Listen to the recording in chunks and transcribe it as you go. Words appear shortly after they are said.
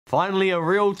Finally a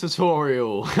real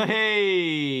tutorial.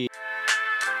 Hey!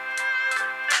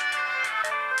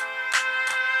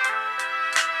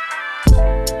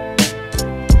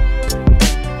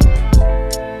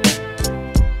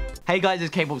 Hey guys,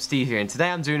 it's KpopSteve here, and today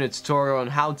I'm doing a tutorial on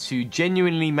how to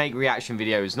genuinely make reaction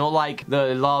videos, not like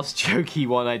the last jokey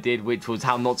one I did, which was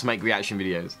how not to make reaction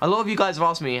videos. A lot of you guys have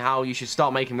asked me how you should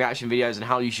start making reaction videos and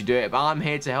how you should do it, but I'm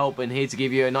here to help and here to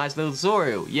give you a nice little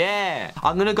tutorial. Yeah!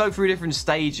 I'm gonna go through different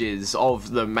stages of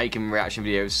the making reaction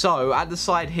videos. So, at the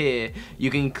side here,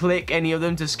 you can click any of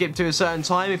them to skip to a certain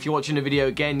time. If you're watching a video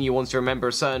again, you want to remember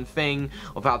a certain thing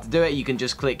of how to do it, you can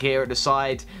just click here at the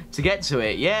side to get to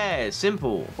it. Yeah,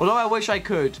 simple. Although I wish I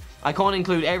could, I can't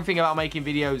include everything about making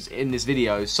videos in this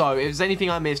video, so if there's anything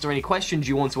I missed or any questions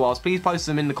you want to ask, please post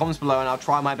them in the comments below and I'll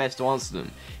try my best to answer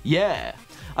them. Yeah.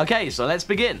 Okay, so let's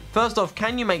begin. First off,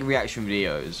 can you make reaction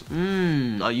videos?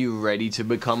 Are you ready to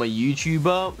become a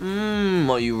YouTuber?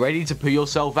 Are you ready to put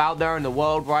yourself out there in the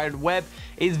World Wide Web?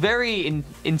 It's very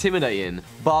intimidating,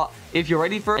 but if you're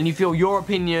ready for it and you feel your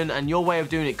opinion and your way of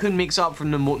doing it could mix up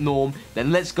from the norm,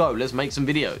 then let's go. Let's make some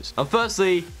videos. And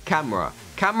firstly, camera.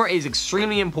 Camera is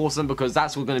extremely important because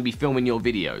that's what's going to be filming your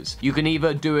videos. You can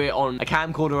either do it on a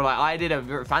camcorder like I did, a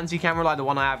very fancy camera like the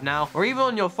one I have now, or even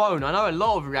on your phone. I know a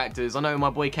lot of reactors. I know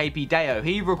my boy KpopSteve,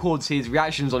 he records his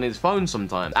reactions on his phone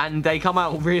sometimes, and they come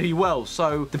out really well.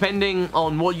 So depending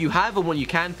on what you have and what you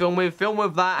can film with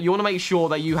that. You want to make sure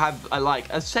that you have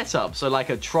a setup, so like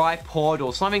a tripod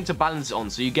or something to balance it on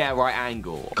so you get a right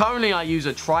angle. Currently I use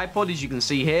a tripod, as you can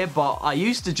see here, but I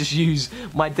used to just use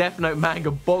my Death Note manga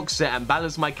box set and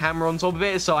balance my camera on top of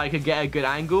it so I could get a good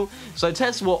angle. So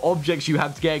test what objects you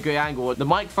have to get a good angle. The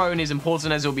microphone is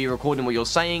important as it'll be recording what you're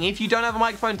saying. If you don't have a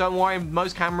microphone, don't worry,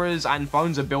 most cameras and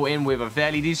phones are built in with a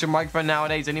fairly decent microphone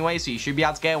nowadays anyway, so you should be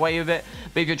able to get away with it.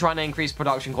 But if you're trying to increase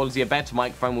production quality, a better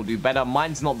microphone will do better.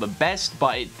 Mine's not the best,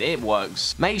 but it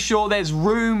works. Make sure there's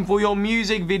room for your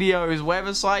music videos.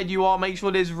 Wherever side you are, make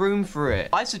sure there's room for it.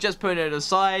 I suggest putting it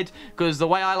aside because the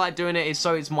way I like doing it is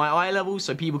so it's my eye level,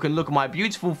 so people can look at my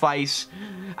beautiful face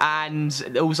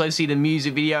and also see the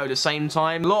music video at the same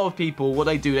time. A lot of people, what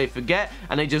they do, they forget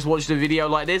and they just watch the video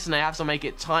like this and they have to make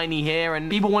it tiny here, and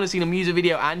people want to see the music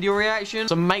video and your reaction,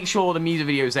 so make sure the music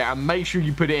video is there and make sure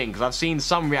you put it in, because I've seen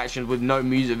some reactions with no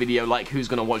music video. Like, who's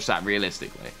gonna watch that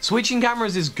realistically? Switching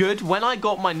cameras is good. When I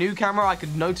got my new camera, I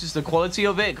could notice the quality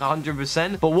of it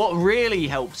 100%, but what really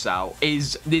helps out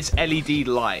is this LED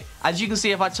light. As you can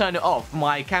see, if I turn it off,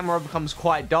 my camera becomes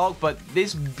quite dark, but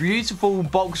this beautiful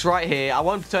box right here, I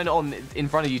won't turn it on in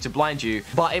front of you to blind you,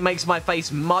 but it makes my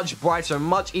face much brighter and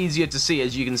much easier to see,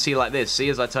 as you can see like this. See,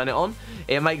 as I turn it on,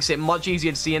 it makes it much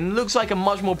easier to see and looks like a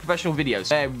much more professional video.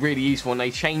 So they're really useful and they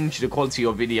change the quality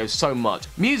of video so much.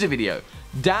 Music video.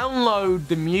 Download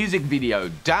the music video,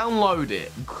 download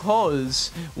it, because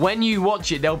when you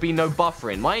watch it there'll be no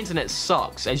buffering. My internet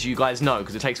sucks, as you guys know,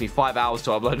 because it takes me 5 hours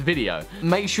to upload a video.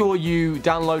 Make sure you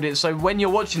download it so when you're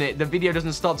watching it the video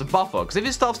doesn't start to buffer, because if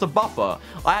it starts to buffer,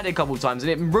 I had it a couple of times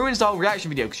and it ruins the whole reaction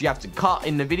video because you have to cut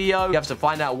in the video, you have to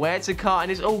find out where to cut,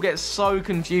 and it all gets so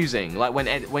confusing like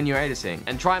when you're editing.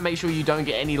 And try and make sure you don't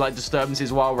get any like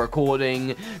disturbances while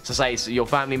recording, so say your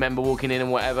family member walking in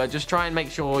and whatever. Just try and make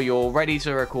sure you're ready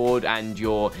to record and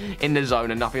you're in the zone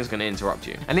and nothing's going to interrupt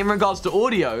you. And in regards to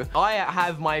audio, I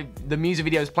have the music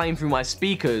videos playing through my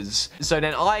speakers, so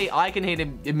then I can hear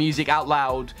the music out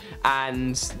loud,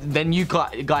 and then you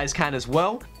guys can as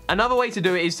well. Another way to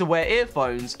do it is to wear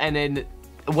earphones, and then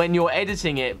when you're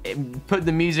editing it, put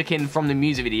the music in from the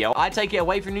music video. I take it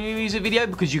away from the music video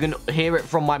because you can hear it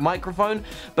from my microphone,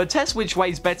 but test which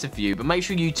way is better for you. But make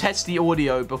sure you test the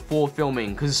audio before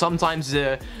filming, because sometimes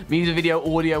the music video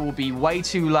audio will be way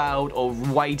too loud or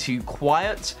way too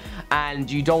quiet, and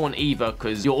you don't want either,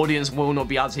 because your audience will not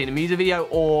be able to hear the music video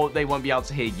or they won't be able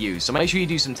to hear you. So make sure you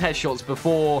do some test shots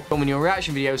before filming your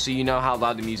reaction video so you know how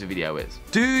loud the music video is.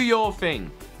 Do your thing.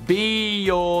 Be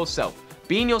yourself.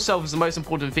 Being yourself is the most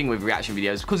important thing with reaction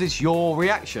videos because it's your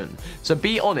reaction. So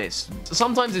be honest.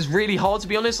 Sometimes it's really hard to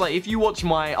be honest. Like if you watch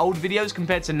my old videos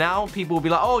compared to now, people will be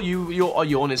like, oh, are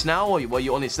you honest now? Or were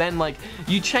you honest then? Like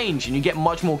you change and you get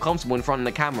much more comfortable in front of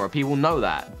the camera. People know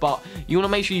that. But you want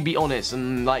to make sure you be honest.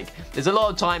 And like there's a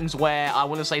lot of times where I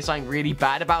want to say something really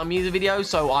bad about a music video,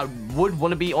 so I would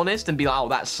want to be honest and be like, oh,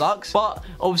 that sucks. But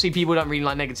obviously people don't really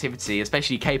like negativity,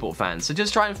 especially K-pop fans. So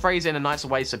just try and phrase it in a nicer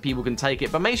way so people can take it.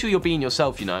 But make sure you're being yourself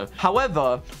yourself, you know.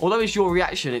 However, although it's your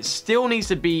reaction, it still needs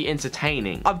to be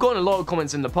entertaining. I've gotten a lot of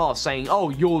comments in the past saying, oh,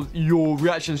 your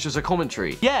reaction's just a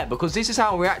commentary. Yeah, because this is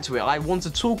how I react to it. I want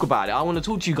to talk about it. I want to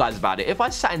talk to you guys about it. If I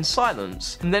sat in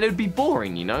silence, then it would be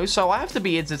boring, you know. So I have to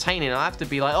be entertaining. I have to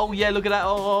be like, oh yeah, look at that.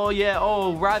 Oh yeah,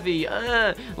 oh Ravi.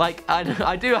 Like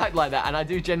I do act like that, and I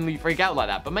do generally freak out like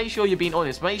that. But make sure you're being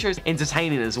honest. Make sure it's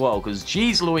entertaining as well. Because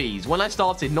geez Louise, when I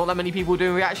started, not that many people were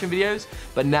doing reaction videos,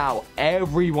 but now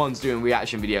everyone's doing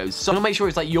reaction videos. So make sure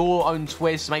it's like your own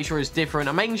twist. Make sure it's different,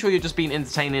 and making sure you're just being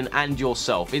entertaining and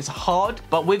yourself. It's hard,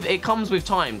 but it comes with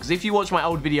time. Because if you watch my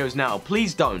old videos now,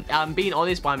 please don't. I'm being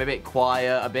honest, but I'm a bit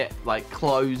quiet, a bit like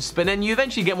closed. But then you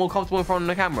eventually get more comfortable in front of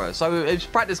the camera. So it's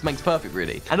practice makes perfect,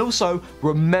 really. And also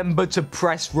remember to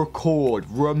press record.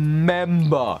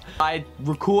 Remember, I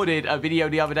recorded a video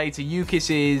the other day to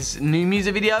UKISS's new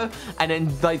music video, and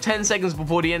then like 10 seconds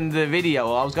before the end of the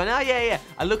video, I was going, oh yeah.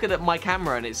 I look at my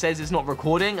camera and it says it's not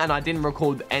recording, and I didn't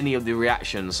record any of the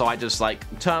reactions. So I just like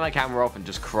turned my camera off and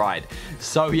just cried.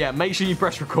 So yeah, make sure you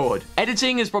press record.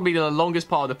 Editing is probably the longest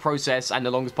part of the process and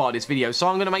the longest part of this video, so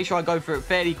I'm going to make sure I go through it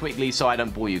fairly quickly so I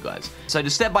don't bore you guys. So the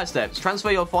step-by-steps: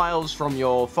 transfer your files from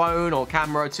your phone or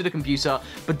camera to the computer,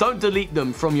 but don't delete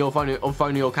them from your phone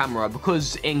or your camera,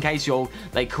 because in case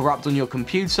they corrupt on your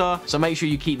computer, so make sure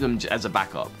you keep them as a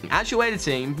backup. Actual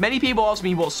editing: many people ask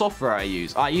me what software I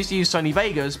use. I used to use Sony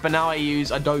Vegas, but now I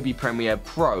use Adobe Premiere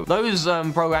Pro. Those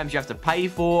programs you have to pay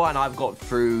for, and I've got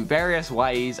through various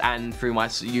ways and through my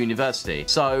university.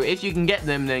 So if you can get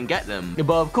them, then get them.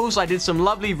 But of course, I did some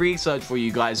lovely research for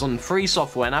you guys on free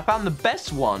software, and I found the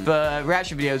best one for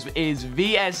reaction videos is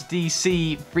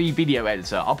VSDC Free Video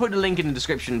Editor. I'll put the link in the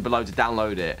description below to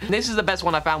download it. This is the best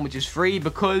one I found, which is free,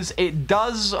 because it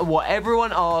does what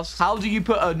everyone asks: how do you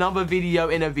put another video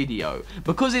in a video?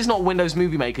 Because it's not Windows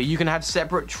Movie Maker, you can have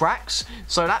separate tracks.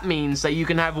 So that means that you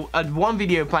can have one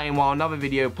video playing while another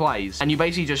video plays, and you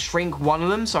basically just shrink one of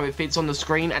them so it fits on the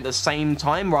screen at the same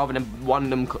time, rather than one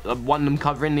of them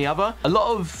covering the other. A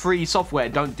lot of free software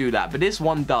don't do that, but this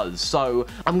one does. So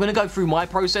I'm going to go through my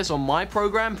process on my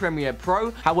program, Premiere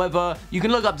Pro. However, you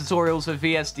can look up tutorials for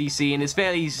VSDC, and it's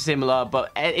fairly similar,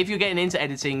 but if you're getting into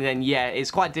editing, then yeah,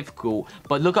 it's quite difficult,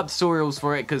 but look up tutorials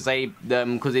for it, because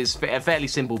it's a fairly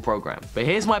simple program. But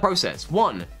here's my process.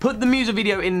 1. Put the music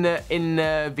video in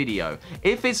the video.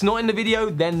 If it's not in the video,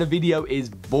 then the video is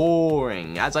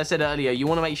boring. As I said earlier, you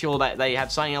want to make sure that they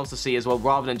have something else to see as well,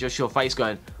 rather than just your face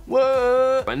going,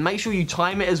 whoa. And make sure you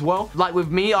time it as well. Like with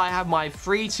me, I have my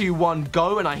 3, 2, 1,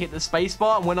 go, and I hit the space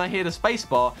bar, and when I hear the space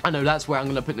bar, I know that's where I'm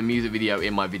going to put the music video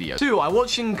in my video. 2, I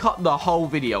watch and cut the whole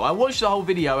video. I watch the whole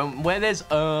video, and where there's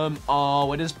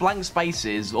where there's blank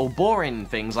spaces or boring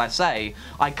things, I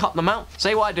cut them out.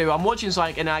 Say what I do, I'm watching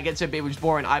something and I get to a bit which is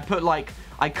boring,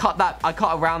 I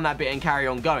cut around that bit and carry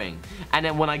on going. And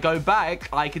then when I go back,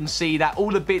 I can see that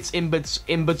all the bits in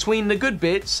between the good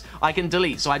bits, I can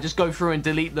delete. So I just go through and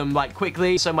delete them like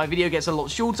quickly. So my video gets a lot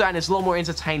shorter, and it's a lot more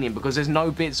entertaining, because there's no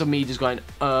bits of me just going,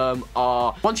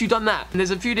 Once you've done that,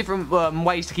 there's a few different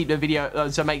ways to keep the video,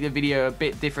 to make the video a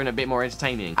bit different, a bit more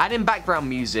entertaining. Adding background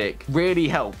music really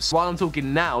helps. While I'm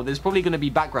talking now, there's probably going to be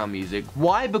background music.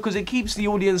 Why? Because it keeps the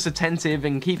audience attentive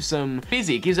and keeps them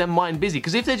busy, keeps their mind busy.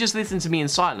 Because if they're just listening to me in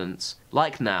silence,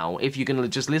 like now, if you're gonna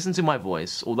just listen to my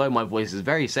voice, although my voice is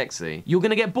very sexy, you're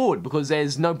gonna get bored because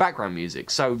there's no background music.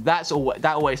 So that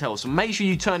always helps. So make sure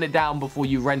you turn it down before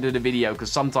you render the video, because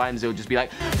sometimes it'll just be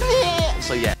like,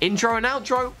 so yeah. Intro and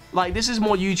outro, like this is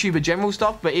more YouTuber general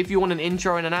stuff, but if you want an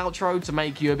intro and an outro to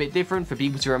make you a bit different, for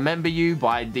people to remember you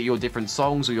by your different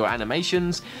songs or your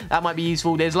animations, that might be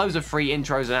useful. There's loads of free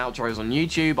intros and outros on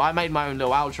YouTube. I made my own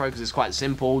little outro because it's quite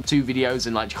simple, 2 videos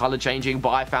and like color changing,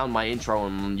 but I found my intro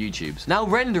on YouTube. Now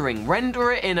rendering,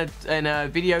 render it in a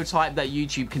video type that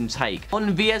YouTube can take.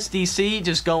 On VSDC,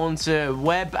 just go on to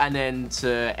web and then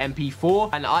to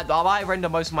MP4, and I render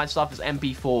most of my stuff as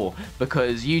MP4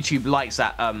 because YouTube likes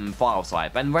that file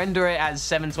type, and render it as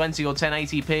 720 or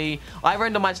 1080p. I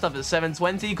render my stuff at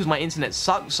 720 because my internet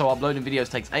sucks, so uploading videos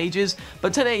takes ages,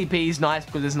 but 1080p is nice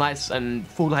because it's nice and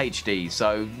full HD,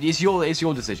 so it's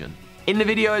your decision. In the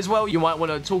video as well, you might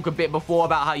want to talk a bit before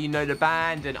about how you know the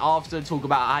band, and after talk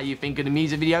about how you think of the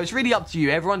music video. It's really up to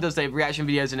you. Everyone does their reaction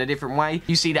videos in a different way.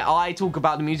 You see that I talk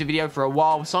about the music video for a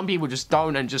while. Some people just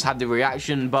don't and just have the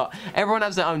reaction, but everyone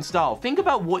has their own style. Think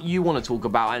about what you want to talk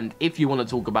about and if you want to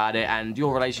talk about it and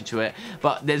your relation to it.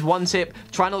 But there's one tip: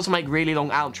 try not to make really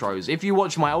long outros. If you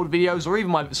watch my old videos or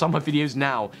even some of my videos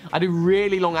now, I do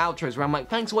really long outros where I'm like,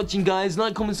 thanks for watching guys,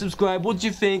 like, comment, subscribe, what do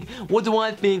you think, what do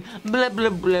I think, blah blah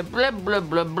blah blah blah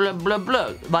blah blah blah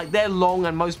blah. Like, they're long,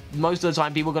 and most of the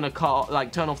time people are gonna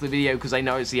turn off the video because they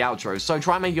know it's the outro. So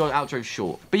try and make your outro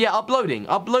short. But yeah,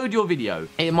 upload your video.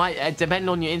 It might depend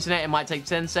on your internet. It might take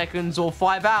 10 seconds or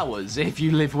 5 hours if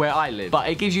you live where I live. But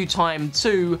it gives you time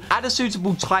to add a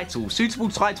suitable title. Suitable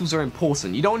titles are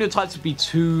important. You don't want your title to be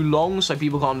too long so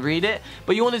people can't read it,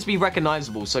 but you want it to be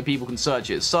recognizable so people can search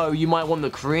it. So you might want the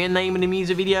Korean name in the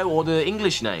music video or the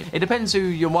English name. It depends who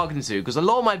you're marketing to, because a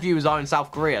lot of my viewers are in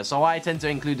South Korea, so I tend to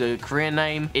include the Korean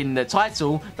name in the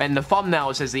title, but in the thumbnail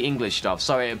it says the English stuff,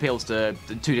 so it appeals to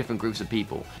two different groups of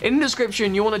people. In the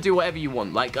description, you want to do whatever you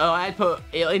want. Like, I put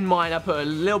in mine, I put a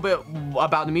little bit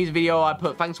about the music video, I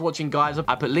put thanks for watching guys,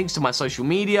 I put links to my social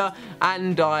media,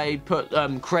 and I put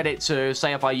credit to,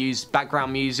 say if I use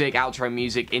background music, outro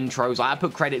music, intros, I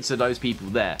put credit to those people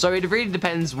there. So it really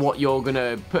depends what you're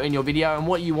gonna put in your video and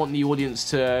what you want the audience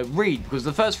to read, because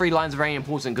the first 3 lines are very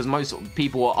important because most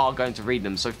people are going to read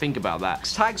them, so think about that.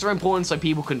 Tags are important so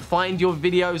people can find your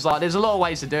videos. Like, there's a lot of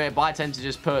ways to do it, but I tend to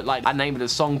just put like a name of the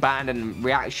song, band, and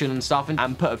reaction and stuff,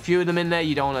 and put a few of them in there.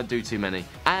 You don't want to do too many.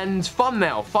 And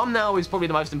thumbnail is probably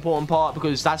the most important part,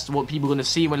 because that's what people are going to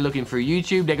see when looking through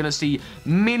YouTube. They're going to see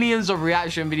millions of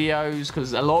reaction videos,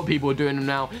 because a lot of people are doing them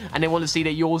now, and they want to see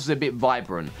that yours is a bit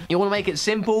vibrant. You want to make it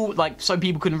simple, like, so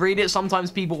people can read it.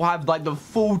 Sometimes people have like the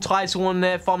full title on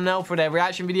their thumbnail for their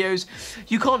reaction videos.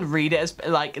 You can't read it as,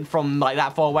 like, from like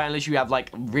that far away unless you have like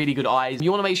really good eyes.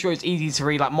 You want to make sure it's easy to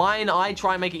read. Like mine, I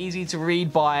try and make it easy to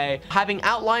read by having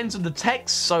outlines of the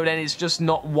text, so then it's just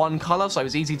not one color, so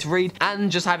it's easy to read,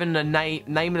 and just having the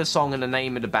name of the song and the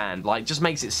name of the band. Like, just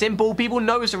makes it simple. People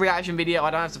know it's a reaction video.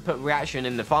 I don't have to put reaction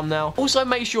in the thumbnail. Also,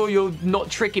 make sure you're not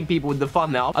tricking people with the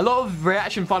thumbnail. A lot of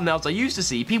reaction thumbnails I used to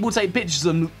see, people take pictures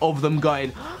of them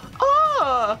going,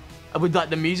 ah, with like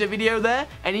the music video there,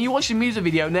 and then you watch the music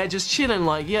video and they're just chilling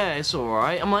like, yeah, it's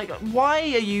alright. I'm like, why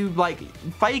are you like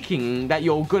faking that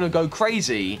you're gonna go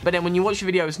crazy? But then when you watch the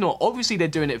video, it's not. Obviously they're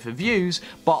doing it for views,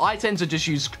 but I tend to just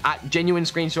use genuine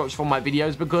screenshots from my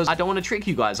videos because I don't want to trick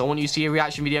you guys. I want you to see a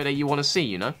reaction video that you want to see,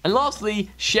 you know? And lastly,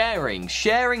 sharing.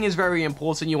 Sharing is very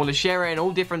important. You want to share it in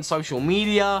all different social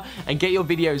media and get your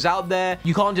videos out there.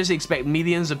 You can't just expect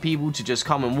millions of people to just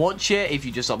come and watch it if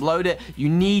you just upload it. You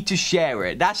need to share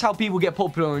it. That's how people get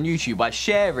popular on YouTube, by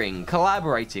sharing,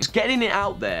 collaborating, just getting it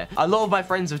out there. A lot of my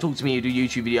friends have talked to me who do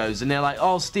YouTube videos, and they're like,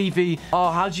 oh, Stevie,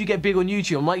 oh, how did you get big on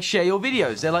YouTube? I'm like, share your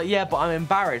videos. They're like, yeah, but I'm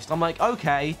embarrassed. I'm like,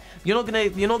 okay, you're not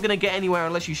gonna get anywhere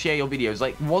unless you share your videos.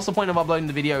 Like, what's the point of uploading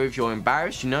the video if you're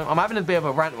embarrassed, you know? I'm having a bit of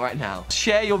a rant right now.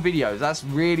 Share your videos. That's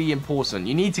really important.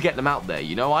 You need to get them out there,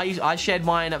 you know? I shared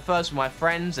mine at first with my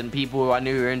friends and people who I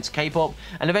knew were into K-pop,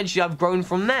 and eventually I've grown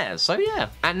from there. So yeah,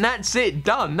 and that's it,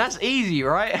 done. That's easy,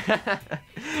 right?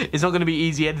 It's not going to be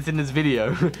easy editing this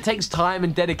video. It takes time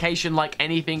and dedication like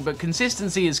anything, but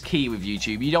consistency is key with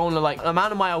YouTube. You don't want to, like, the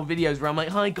amount of my old videos where I'm like,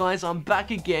 hi guys, I'm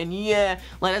back again, yeah.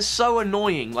 Like, that's so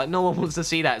annoying. Like, no one wants to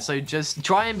see that. So just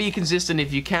try and be consistent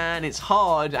if you can. It's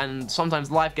hard, and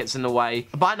sometimes life gets in the way.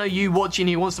 But I know you watching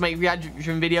who wants to make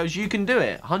reaction videos, you can do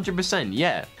it. 100%,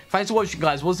 yeah. Thanks for watching,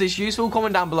 guys. Was this useful?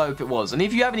 Comment down below if it was. And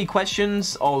if you have any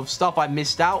questions of stuff I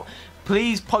missed out,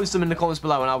 please post them in the comments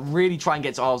below, and I'll really try and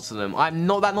get to answer them. I'm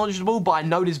not that knowledgeable, but I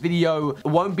know this video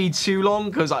won't be too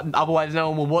long, because otherwise no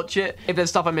one will watch it. If there's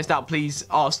stuff I missed out, please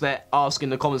ask in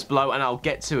the comments below, and I'll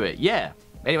get to it. Yeah.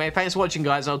 Anyway, thanks for watching,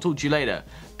 guys. I'll talk to you later.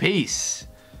 Peace.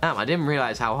 Damn, I didn't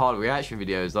realize how hard reaction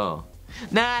videos are.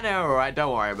 Nah, they're alright.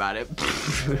 Don't worry about it.